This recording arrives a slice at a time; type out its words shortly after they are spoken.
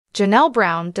Janelle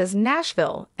Brown does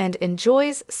Nashville and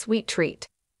enjoys sweet treat.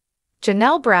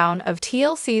 Janelle Brown of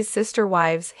TLC's Sister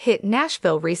Wives hit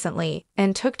Nashville recently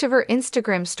and took to her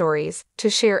Instagram stories to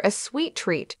share a sweet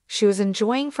treat she was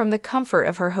enjoying from the comfort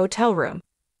of her hotel room.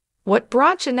 What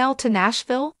brought Janelle to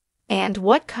Nashville? And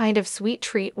what kind of sweet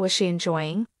treat was she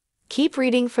enjoying? Keep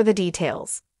reading for the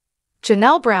details.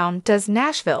 Janelle Brown does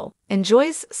Nashville,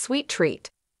 enjoys sweet treat.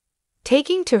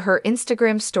 Taking to her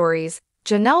Instagram stories,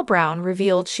 Janelle Brown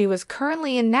revealed she was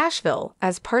currently in Nashville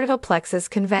as part of a Plexus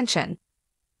convention.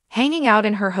 Hanging out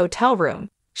in her hotel room,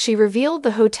 she revealed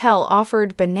the hotel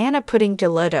offered banana pudding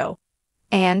gelato,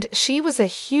 and she was a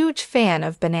huge fan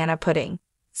of banana pudding,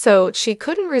 so she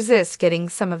couldn't resist getting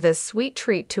some of this sweet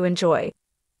treat to enjoy.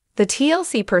 The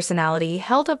TLC personality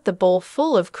held up the bowl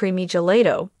full of creamy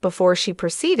gelato before she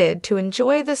proceeded to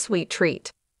enjoy the sweet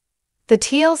treat. The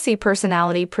TLC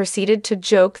personality proceeded to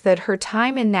joke that her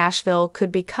time in Nashville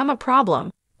could become a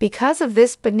problem because of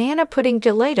this banana pudding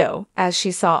gelato, as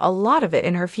she saw a lot of it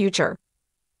in her future.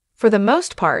 For the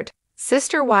most part,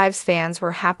 Sister Wives fans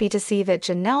were happy to see that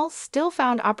Janelle still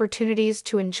found opportunities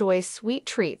to enjoy sweet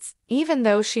treats even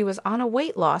though she was on a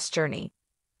weight loss journey.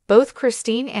 Both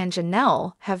Christine and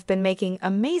Janelle have been making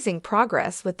amazing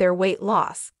progress with their weight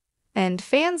loss, and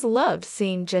fans loved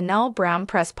seeing Janelle Brown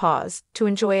press pause to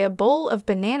enjoy a bowl of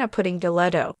banana pudding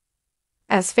gelato.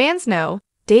 As fans know,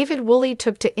 David Woolley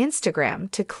took to Instagram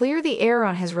to clear the air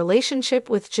on his relationship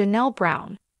with Janelle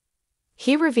Brown.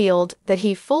 He revealed that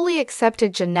he fully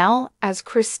accepted Janelle as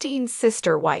Christine's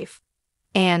sister wife,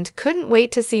 and couldn't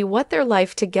wait to see what their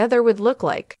life together would look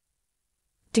like.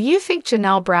 Do you think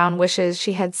Janelle Brown wishes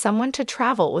she had someone to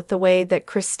travel with the way that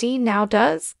Christine now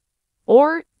does?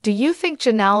 Or do you think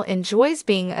Janelle enjoys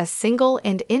being a single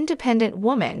and independent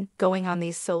woman going on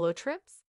these solo trips?